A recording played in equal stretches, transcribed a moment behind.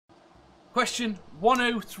Question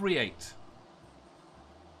 1038.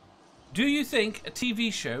 Do you think a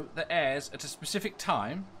TV show that airs at a specific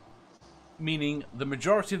time, meaning the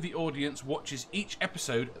majority of the audience watches each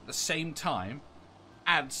episode at the same time,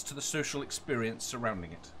 adds to the social experience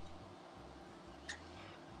surrounding it?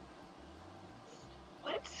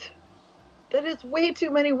 What? That is way too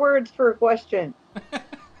many words for a question.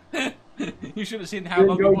 You should have seen how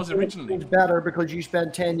long it was originally. It's better because you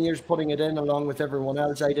spent 10 years putting it in along with everyone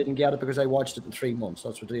else. I didn't get it because I watched it in 3 months.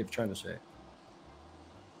 That's what Dave's trying to say.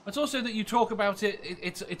 It's also that you talk about it.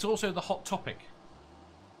 It's also the hot topic.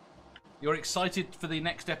 You're excited for the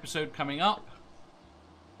next episode coming up.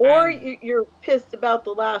 Or you're pissed about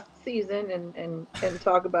the last season and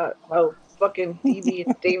talk about how fucking TV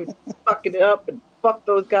and David's fucking it up and fuck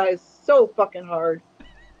those guys so fucking hard.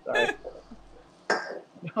 Sorry.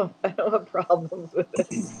 No, I don't have problems with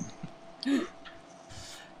it.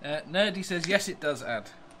 Nerdy says, yes, it does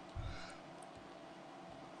add.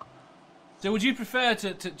 So would you prefer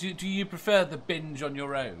do you prefer the binge on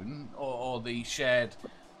your own or the shared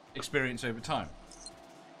experience over time?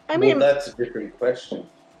 I mean, well, that's a different question.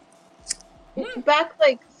 Back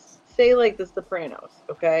say The Sopranos,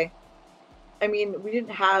 okay? I mean, we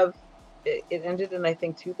didn't have it ended in I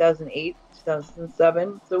think 2008,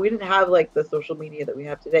 2007. So we didn't have the social media that we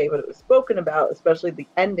have today, but it was spoken about, especially the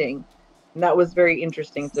ending. And that was very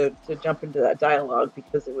interesting to jump into that dialogue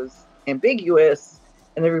because it was ambiguous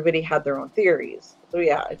and everybody had their own theories. So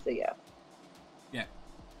yeah, I'd say yeah. Yeah.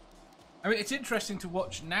 I mean, it's interesting to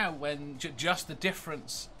watch now when just the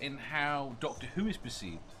difference in how Doctor Who is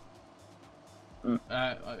perceived.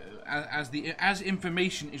 As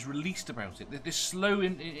information is released about it, this slow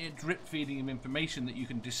drip feeding of information that you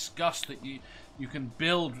can discuss, that you can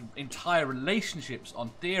build entire relationships on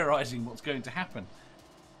theorizing what's going to happen,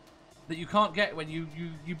 that you can't get when you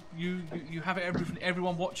have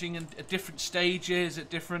everyone watching at different stages, at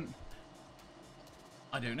different,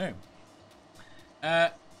 I don't know.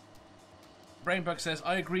 Brainbug says,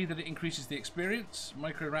 I agree that it increases the experience.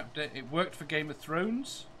 Microraptor, it worked for Game of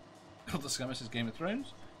Thrones. God, the Scummer says Game of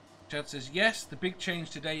Thrones. Chad says, yes, the big change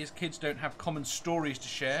today is kids don't have common stories to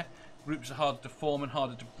share. Groups are harder to form and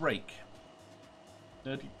harder to break.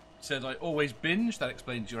 Nerdy says, I always binge. That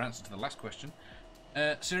explains your answer to the last question.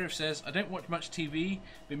 Serif says, I don't watch much TV.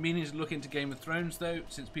 Been meaning to look into Game of Thrones, though,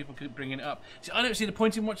 since people keep bringing it up. See, I don't see the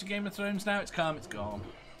point in watching Game of Thrones now. It's calm, it's gone.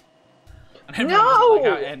 And everyone doesn't like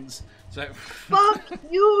how it ends. So. Fuck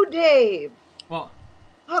you, Dave. What?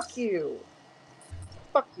 Fuck you.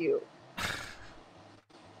 Fuck you.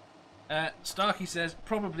 Starkey says,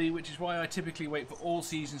 probably, which is why I typically wait for all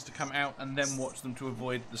seasons to come out and then watch them to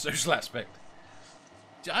avoid the social aspect.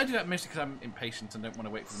 I do that mostly because I'm impatient and don't want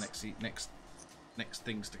to wait for the next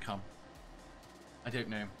things to come. I don't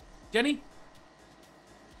know. Jenny?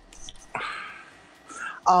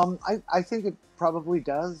 I think it probably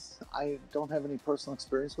does. I don't have any personal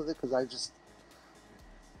experience with it because I just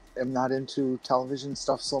am not into television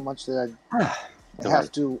stuff so much that I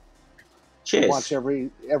have to watch every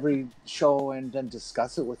show and then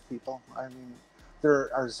discuss it with people. I mean, there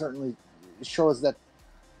are certainly shows that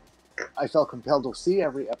I felt compelled to see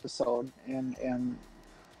every episode and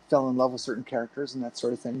fell in love with certain characters and that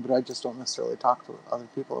sort of thing, but I just don't necessarily talk to other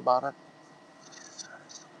people about it.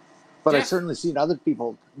 But I've certainly seen other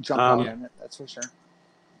people jump on it, that's for sure.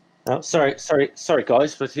 Oh, sorry,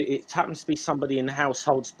 guys, but it happens to be somebody in the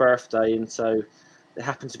household's birthday, and so there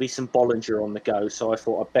happened to be some Bollinger on the go, so I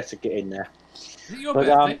thought I'd better get in there. Is it your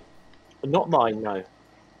birthday? Not mine, no.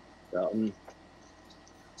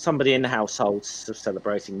 Somebody in the household's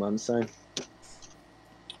celebrating one, so.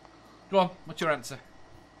 Go on, what's your answer?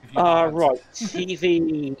 Right,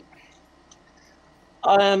 TV.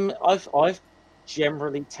 I've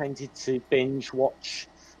generally tended to binge watch,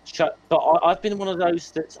 but I've been one of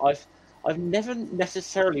those that I've never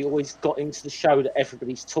necessarily always got into the show that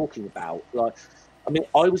everybody's talking about. Like, I mean,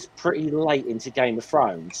 I was pretty late into Game of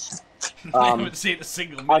Thrones. I haven't seen a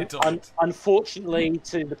single minute of it. Unfortunately,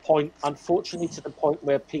 to the point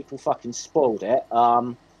where people fucking spoiled it.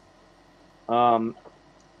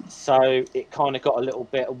 So it kind of got a little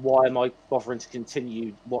bit of, why am I bothering to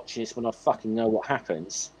continue watching this when I fucking know what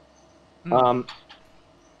happens?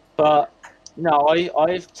 But no,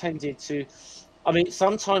 I've tended to. I mean,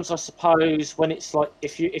 sometimes I suppose when it's like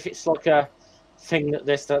if it's like a thing that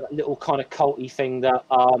there's that little kind of culty thing that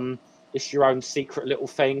it's your own secret little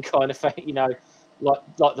thing kind of thing, you know,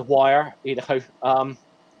 like The Wire, you know,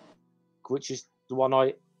 which is the one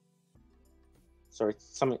I. Sorry,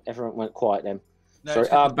 everyone went quiet then. No,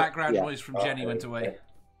 sorry, the background noise from Jenny went away.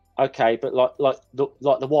 Okay, but like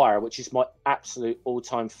The Wire, which is my absolute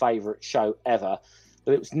all-time favourite show ever.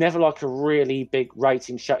 but it was never like a really big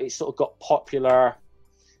rating show. It sort of got popular,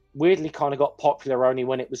 weirdly kind of got popular only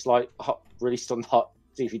when it was like released on hot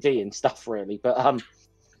DVD and stuff, really. But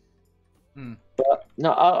but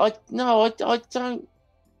no, I don't.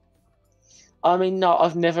 I mean, no,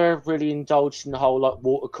 I've never really indulged in the whole like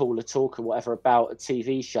water cooler talk or whatever about a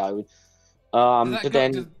TV show. But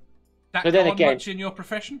then again, much in your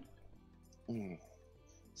profession?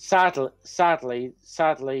 Sadly,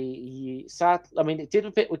 I mean, it did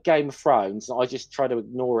a bit with Game of Thrones. I just try to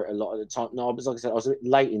ignore it a lot of the time. No, like I said, I was a bit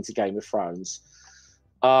late into Game of Thrones.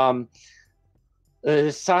 Sadly,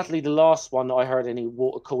 the last one that I heard any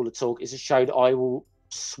water cooler talk is a show that I will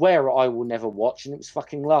swear I will never watch, and it was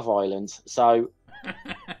fucking Love Island. So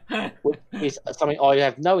it's something I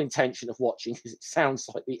have no intention of watching because it sounds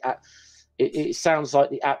like it sounds like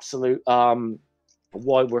the absolute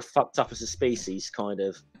why we're fucked up as a species kind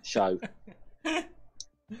of show.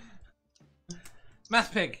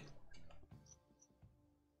 Math Pig.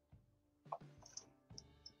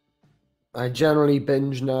 I generally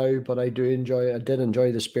binge now, but I did enjoy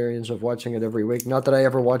the experience of watching it every week. Not that I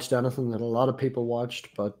ever watched anything that a lot of people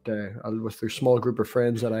watched, but with the small group of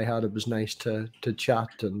friends that I had, it was nice to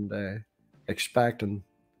chat and expect and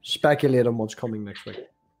speculate on what's coming next week.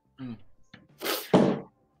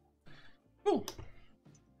 Cool.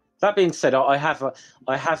 That being said, I have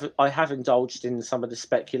indulged in some of the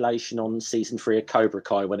speculation on season 3 of Cobra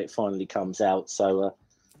Kai when it finally comes out. So,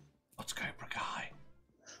 what's Cobra Kai?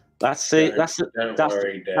 That's it. That's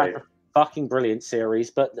a fucking brilliant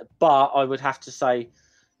series. But I would have to say,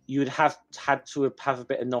 you would have had to have a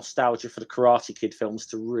bit of nostalgia for the Karate Kid films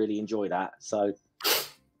to really enjoy that. So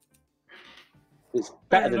it's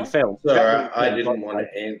better than film. Sorry, I didn't want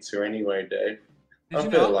to answer anyway, Dave. I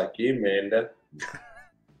feel like you, Manda.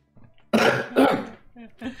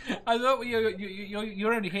 I thought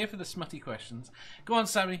you're only here for the smutty questions. Go on,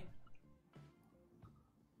 Sammy.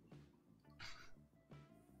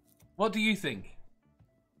 What do you think?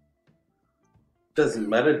 Doesn't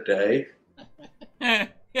matter, Dave.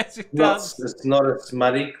 Yes, it does. It's not a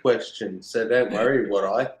smutty question, so don't worry what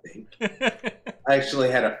I think. I actually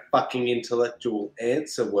had a fucking intellectual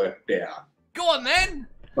answer worked out. Go on, then.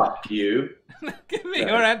 Fuck you. Give me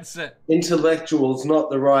your answer. Intellectual's not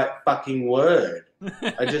the right fucking word.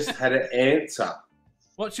 I just had an answer.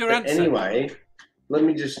 What's your answer? Anyway, let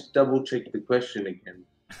me just double check the question again.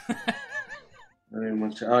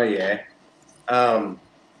 Oh, yeah.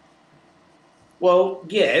 Well,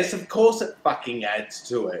 yes, of course it fucking adds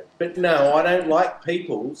to it. But no, I don't like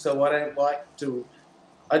people, so I don't like to...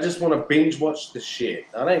 I just want to binge watch the shit.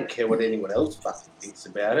 I don't care what anyone else fucking thinks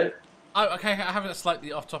about it. Oh, okay, I have a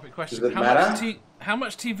slightly off-topic question. Does it matter? How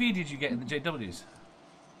much TV did you get in the JWs?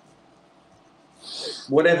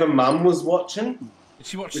 Whatever Mum was watching. Did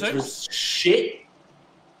she watch which soaps? Was shit.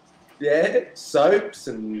 Yeah, soaps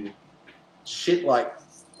and shit like,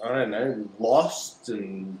 I don't know, Lost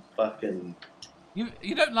and fucking...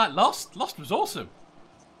 You don't like Lost? Lost was awesome.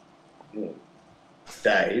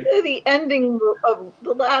 Dave. The ending of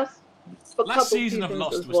the last couple season of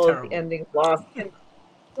Lost as was well terrible. As the ending of Lost.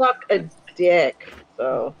 Suck a dick.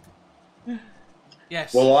 So.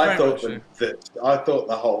 Yes. Well, I thought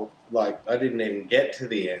the whole, like, I didn't even get to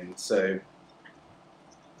the end, so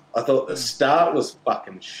I thought the start was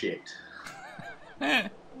fucking shit.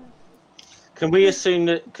 Can we assume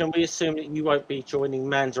that you won't be joining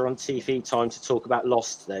Manda on TV time to talk about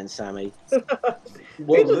Lost then, Sammy?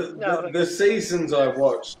 Well, the seasons I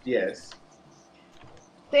watched, yes.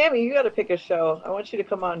 Sammy, you got to pick a show. I want you to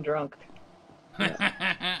come on drunk.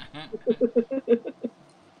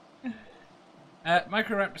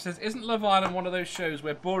 Microraptor says, "Isn't Love Island one of those shows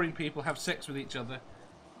where boring people have sex with each other?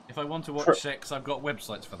 If I want to watch sex, I've got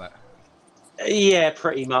websites for that." Yeah,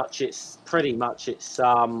 pretty much. It's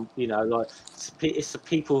you know, like it's the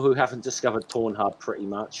people who haven't discovered Pornhub, pretty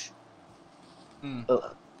much.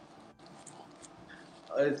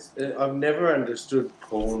 I've never understood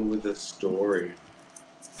porn with a story.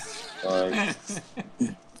 Like,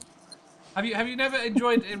 have you never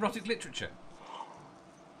enjoyed erotic literature?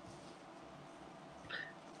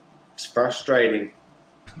 it's frustrating.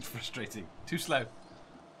 Frustrating. Too slow.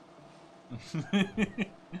 I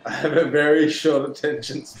have a very short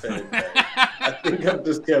attention span. I think I've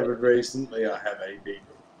discovered recently I have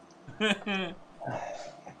ADD.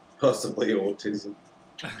 Possibly autism.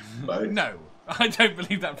 Both. No, I don't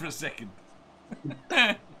believe that for a second.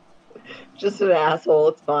 Just an asshole.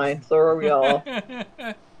 It's fine. So are we all.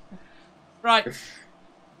 Right.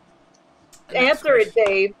 Answer it,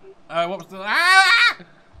 Dave. What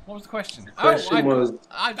was the question? The question was...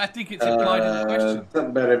 I think it's implied in the question.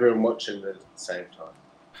 Something about everyone watching it at the same time.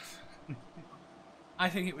 I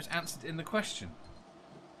think it was answered in the question.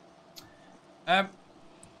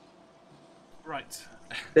 Right.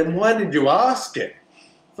 Then why did you ask it?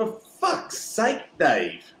 For fuck's sake,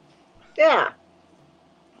 Dave. Yeah.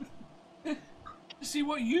 See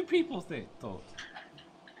what you people thought.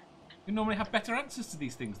 You normally have better answers to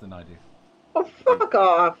these things than I do. Oh, fuck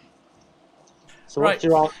off. So Right.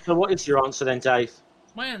 what is your answer then, Dave?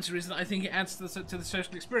 My answer is that I think it adds to the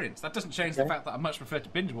social experience. That doesn't change the fact that I much prefer to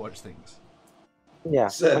binge watch things. Yeah.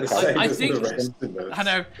 So the same I as think- the rest of us. I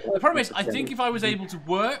know. The problem is, I think if I was able to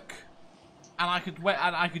work, and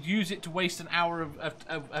I could use it to waste an hour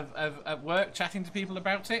of work chatting to people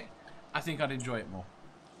about it, I think I'd enjoy it more.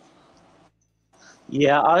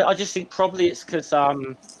 Yeah, I just think probably it's because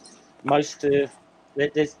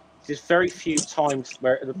there's very few times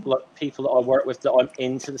where like, people that I work with that I'm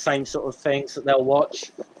into the same sort of things that they'll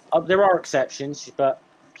watch. There are exceptions, but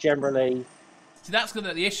generally. See, that's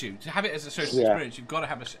the issue. To have it as a social experience, you've got to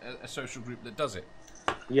have a social group that does it.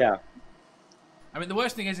 Yeah. I mean, the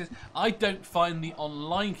worst thing is I don't find the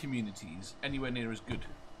online communities anywhere near as good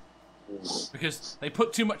because they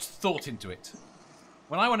put too much thought into it.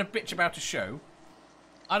 When I want to bitch about a show,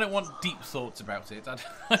 I don't want deep thoughts about it.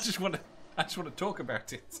 I just want to talk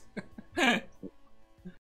about it.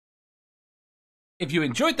 If you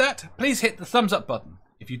enjoyed that, please hit the thumbs up button.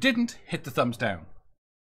 If you didn't, hit the thumbs down.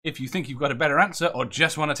 If you think you've got a better answer or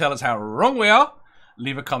just want to tell us how wrong we are,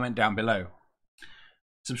 leave a comment down below.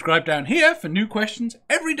 Subscribe down here for new questions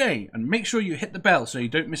every day and make sure you hit the bell so you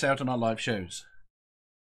don't miss out on our live shows.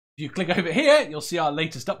 If you click over here, you'll see our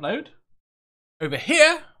latest upload. Over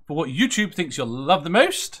here, for what YouTube thinks you'll love the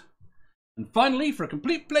most. And finally, for a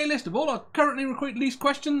complete playlist of all our currently released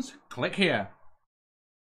questions, click here.